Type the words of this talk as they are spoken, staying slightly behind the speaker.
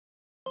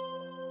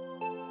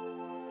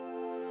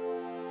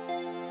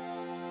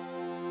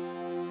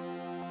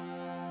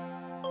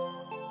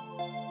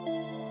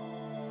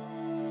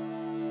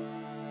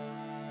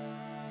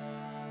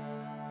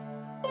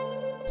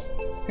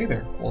Hey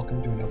there,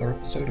 welcome to another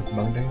episode of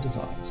Moandain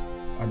Designs.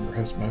 I'm your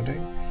host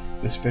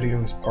Moandain. This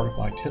video is part of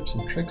my Tips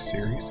and Tricks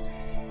series,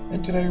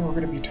 and today we're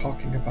going to be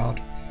talking about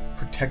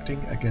protecting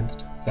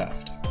against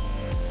theft.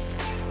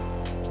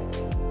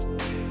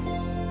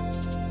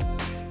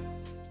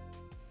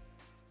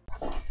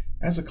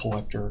 As a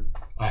collector,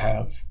 I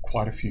have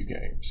quite a few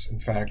games. In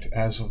fact,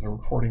 as of the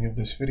recording of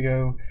this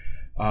video,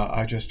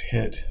 I just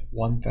hit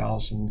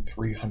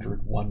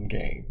 1,301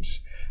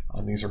 games.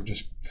 These are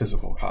just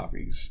physical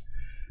copies.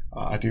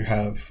 I do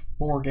have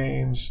more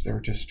games. They're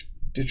just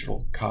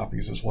digital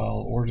copies as well,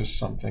 or just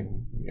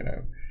something,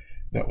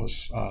 that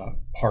was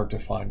hard to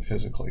find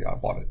physically. I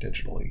bought it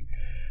digitally.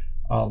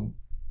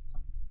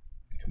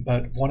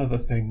 But one of the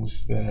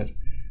things that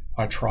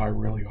I try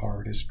really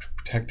hard is to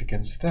protect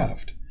against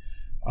theft.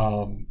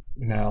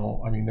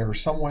 Now, there are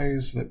some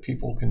ways that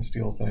people can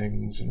steal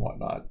things and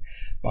whatnot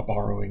by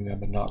borrowing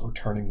them and not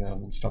returning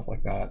them and stuff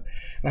like that.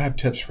 And I have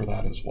tips for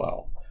that as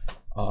well.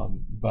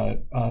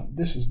 But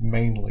this is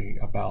mainly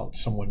about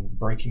someone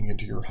breaking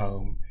into your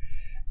home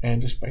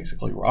and just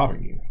basically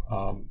robbing you.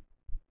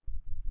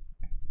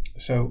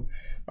 So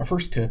my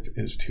first tip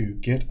is to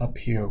get a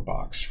P.O.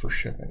 box for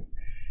shipping.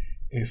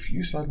 If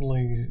you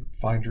suddenly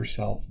find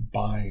yourself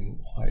buying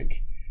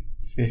like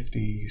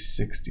 50,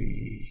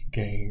 60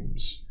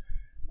 games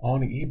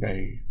on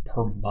eBay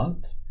per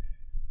month,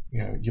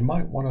 you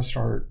might want to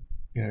start,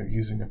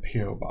 using a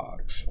P.O.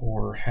 box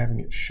or having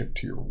it shipped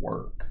to your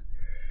work,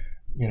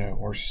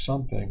 or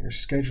something, or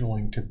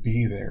scheduling to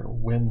be there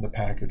when the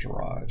package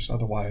arrives.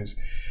 Otherwise,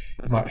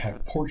 you might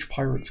have porch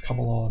pirates come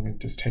along and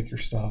just take your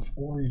stuff,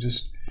 or you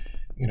just,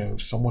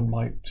 someone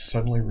might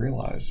suddenly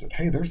realize that,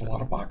 hey, there's a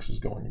lot of boxes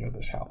going into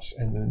this house,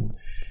 and then,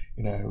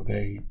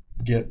 they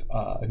get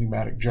a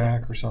pneumatic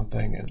jack or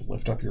something and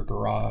lift up your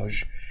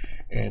garage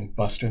and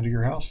bust into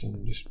your house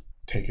and just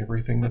take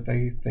everything that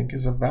they think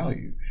is of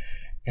value.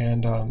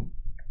 And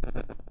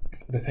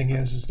the thing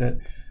is that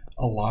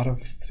a lot of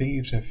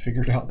thieves have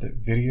figured out that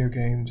video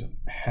games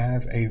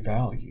have a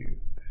value.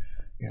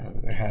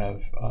 They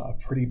have a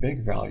pretty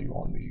big value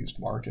on the used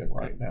market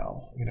right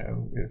now.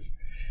 If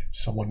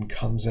someone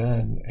comes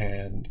in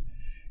and,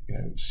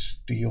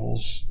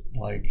 steals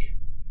like,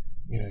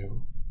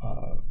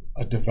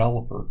 a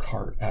developer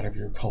cart out of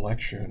your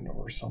collection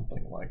or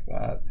something like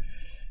that,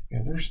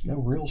 there's no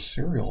real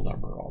serial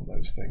number on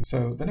those things.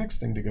 So the next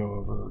thing to go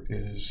over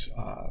is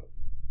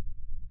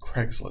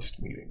Craigslist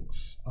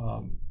meetings.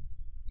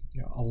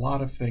 A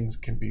lot of things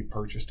can be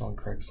purchased on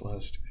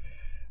Craigslist.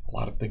 A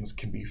lot of things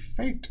can be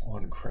faked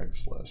on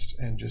Craigslist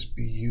and just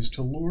be used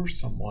to lure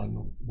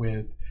someone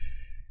with,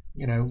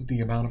 the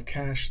amount of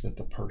cash that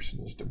the person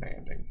is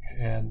demanding.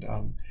 And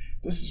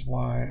this is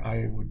why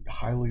I would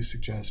highly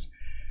suggest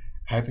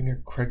having a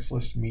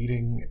Craigslist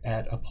meeting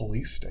at a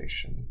police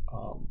station.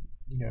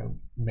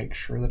 Make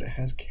sure that it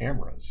has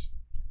cameras.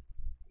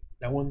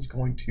 No one's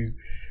going to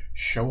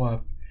show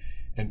up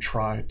and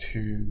try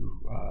to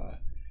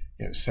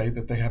say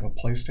that they have a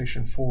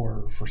PlayStation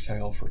 4 for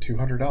sale for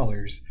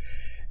 $200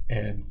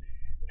 and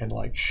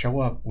like show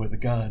up with a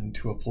gun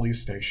to a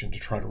police station to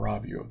try to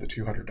rob you of the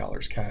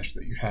 $200 cash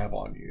that you have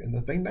on you, and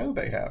that they know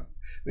that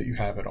you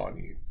have it on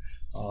you.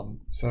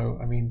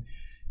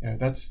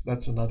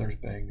 That's another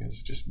thing,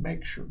 is just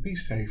make sure, be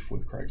safe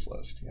with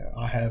Craigslist.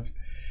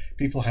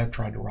 People have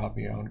tried to rob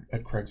me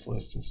at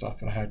Craigslist and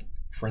stuff, and I had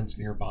friends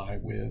nearby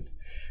with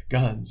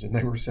guns and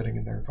they were sitting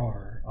in their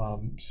car.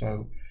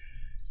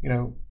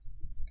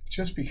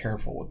 Just be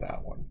careful with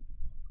that one.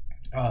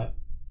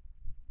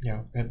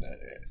 And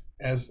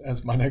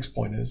as my next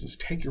point is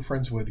take your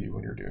friends with you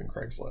when you're doing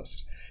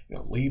Craigslist.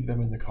 Leave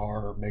them in the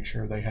car, or make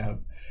sure they have,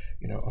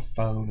 a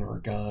phone or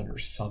a gun or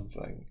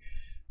something.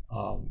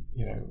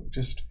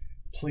 Just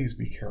please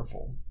be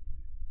careful.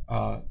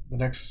 The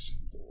next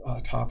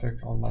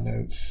topic on my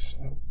notes,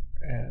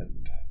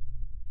 and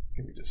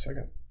give me just a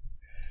second.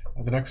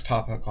 The next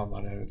topic on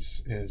my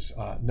notes is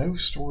no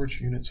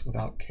storage units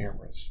without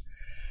cameras.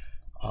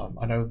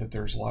 I know that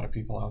there's a lot of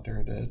people out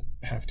there that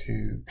have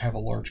to have a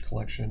large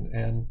collection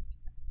in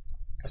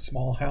a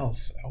small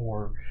house,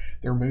 or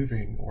they're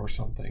moving or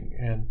something,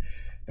 and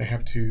they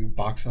have to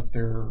box up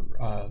their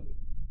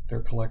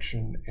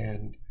collection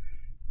and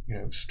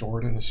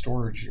store it in a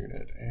storage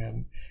unit.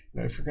 And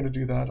if you're going to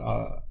do that,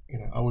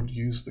 I would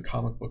use the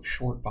comic book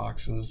short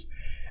boxes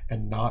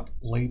and not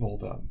label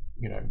them.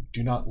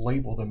 Do not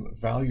label them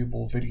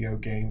valuable video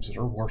games that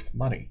are worth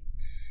money.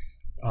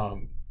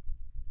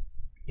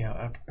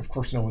 Of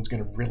course, no one's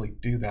going to really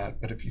do that,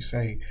 but if you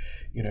say,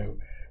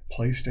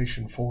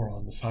 PlayStation 4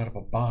 on the side of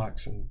a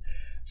box, and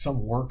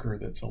some worker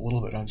that's a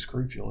little bit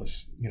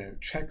unscrupulous,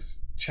 checks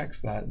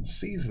that and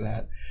sees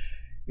that,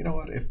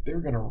 if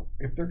they're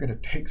gonna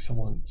take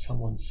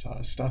someone's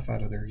stuff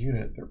out of their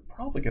unit, they're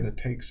probably gonna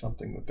take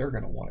something that they're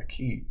gonna want to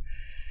keep.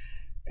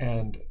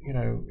 And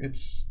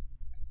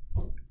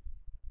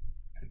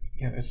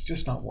it's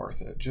just not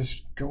worth it.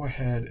 Just go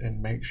ahead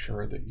and make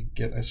sure that you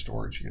get a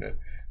storage unit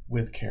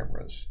with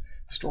cameras.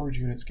 Storage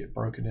units get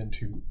broken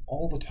into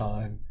all the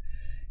time,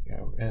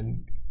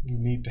 and you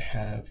need to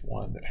have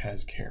one that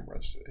has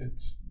cameras.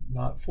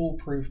 not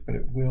foolproof, but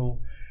it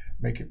will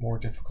make it more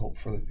difficult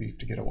for the thief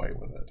to get away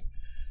with it.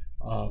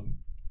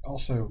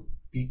 Also,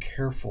 be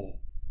careful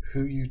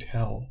who you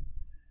tell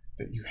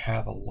that you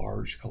have a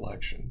large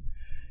collection.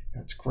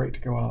 It's great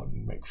to go out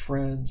and make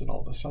friends and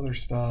all this other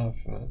stuff,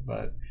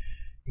 but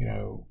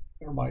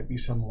there might be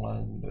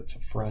someone that's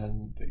a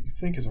friend that you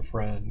think is a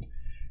friend,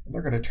 and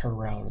they're going to turn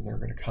around and they're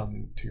going to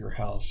come to your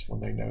house when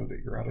they know that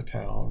you're out of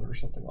town or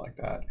something like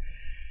that,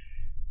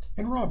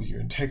 and rob you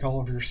and take all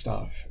of your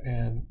stuff.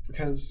 And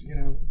because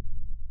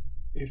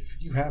if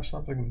you have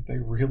something that they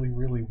really,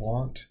 really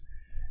want,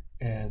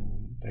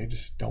 and they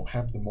just don't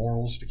have the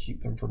morals to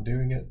keep them from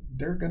doing it,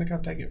 they're going to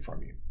come take it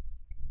from you.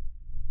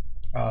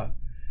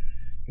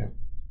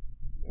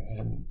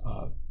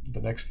 The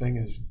next thing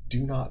is,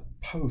 do not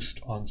post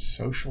on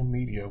social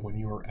media when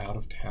you are out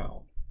of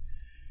town.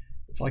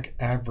 It's like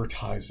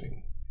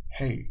advertising.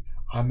 Hey,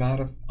 I'm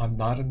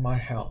not in my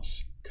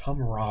house. Come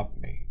rob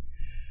me.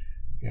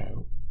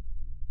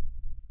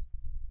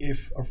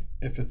 If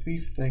a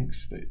thief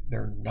thinks that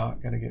they're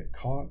not going to get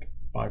caught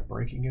by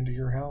breaking into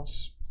your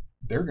house,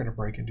 they're going to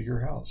break into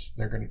your house.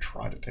 They're going to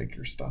try to take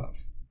your stuff.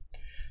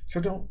 So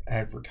don't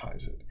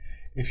advertise it.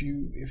 If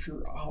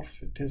you're off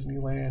at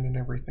Disneyland and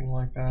everything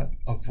like that,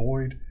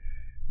 avoid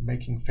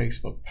making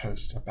Facebook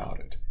posts about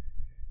it.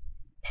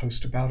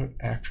 Post about it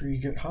after you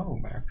get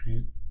home, after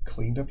you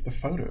cleaned up the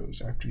photos,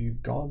 after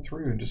you've gone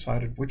through and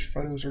decided which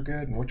photos are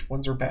good and which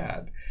ones are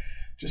bad.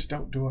 Just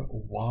don't do it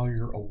while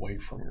you're away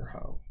from your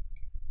home.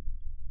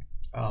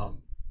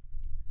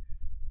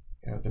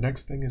 The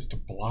next thing is to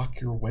block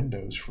your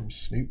windows from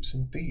snoops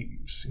and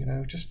thieves.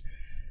 Just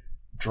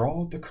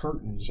draw the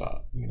curtains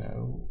up.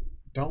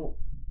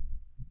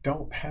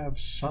 Don't have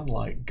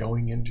sunlight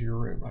going into your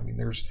room. I mean,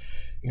 there's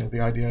the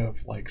idea of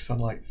like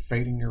sunlight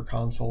fading your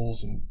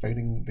consoles and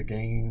fading the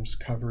games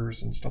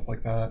covers and stuff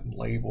like that, and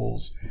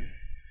labels.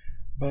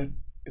 But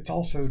it's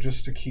also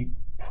just to keep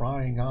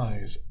prying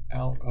eyes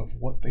out of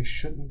what they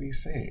shouldn't be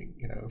seeing.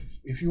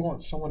 If you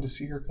want someone to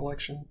see your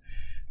collection,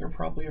 they're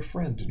probably a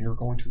friend and you're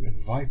going to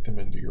invite them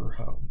into your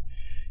home.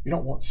 You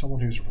don't want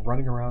someone who's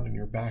running around in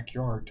your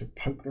backyard to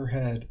poke their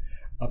head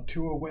up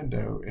to a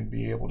window and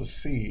be able to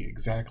see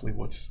exactly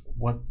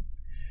what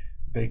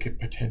they could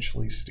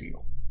potentially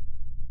steal.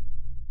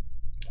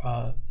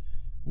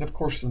 And of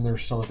course, then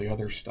there's some of the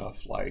other stuff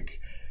like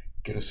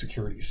get a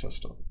security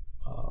system.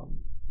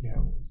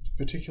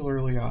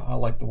 Particularly I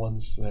like the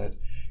ones that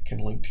can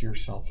link to your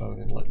cell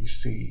phone and let you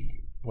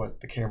see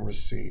what the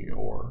cameras see,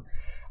 or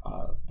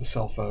the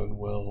cell phone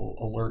will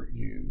alert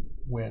you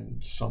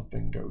when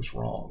something goes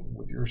wrong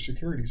with your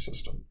security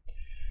system.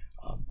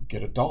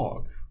 Get a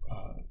dog.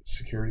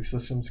 Security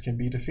systems can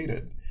be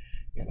defeated.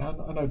 And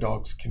I know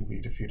dogs can be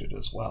defeated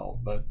as well,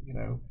 but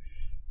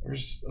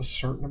there's a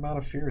certain amount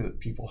of fear that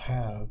people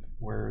have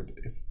where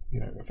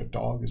if a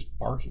dog is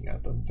barking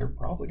at them, they're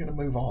probably going to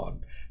move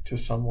on to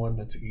someone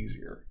that's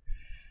easier.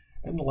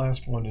 And the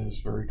last one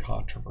is very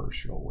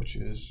controversial, which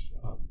is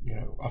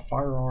a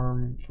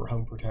firearm for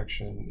home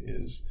protection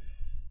is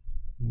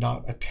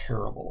not a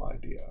terrible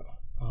idea.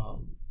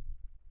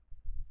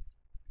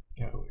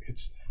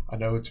 I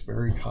know it's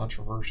very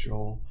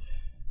controversial,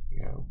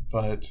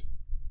 but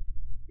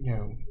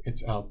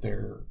it's out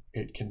there.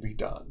 It can be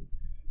done.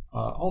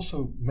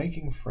 Also,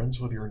 making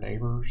friends with your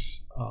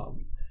neighbors,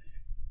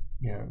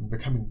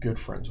 becoming good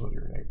friends with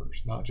your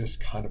neighbors, not just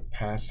kind of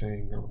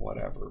passing or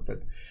whatever, but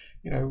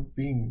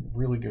being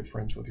really good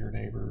friends with your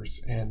neighbors,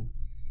 and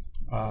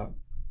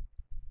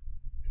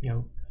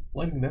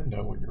letting them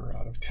know when you're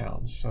out of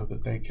town so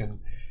that they can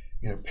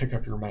pick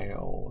up your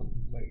mail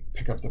and they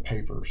pick up the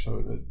paper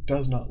so that it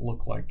does not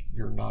look like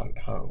you're not at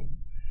home.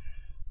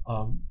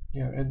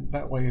 And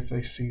that way, if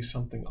they see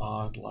something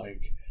odd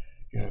like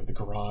the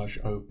garage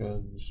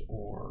opens,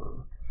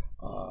 or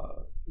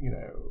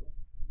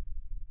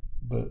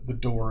the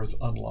door is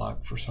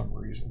unlocked for some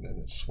reason and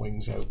it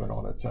swings open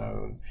on its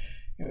own,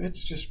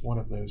 it's just one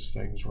of those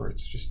things where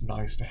it's just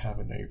nice to have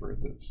a neighbor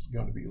that's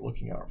going to be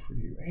looking out for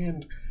you,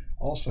 and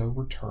also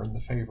return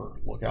the favor.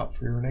 Look out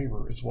for your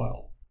neighbor as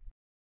well.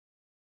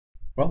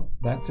 Well,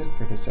 that's it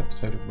for this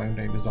episode of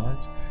Moandain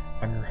Designs.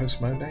 I'm your host,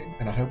 Moandain,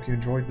 and I hope you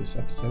enjoyed this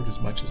episode as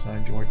much as I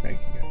enjoyed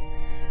making it.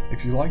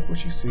 If you like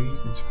what you see, you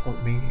can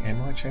support me and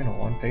my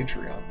channel on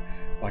Patreon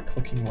by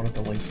clicking one of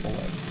the links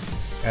below.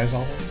 As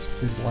always,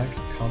 please like,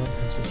 comment,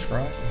 and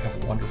subscribe, and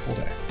have a wonderful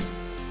day.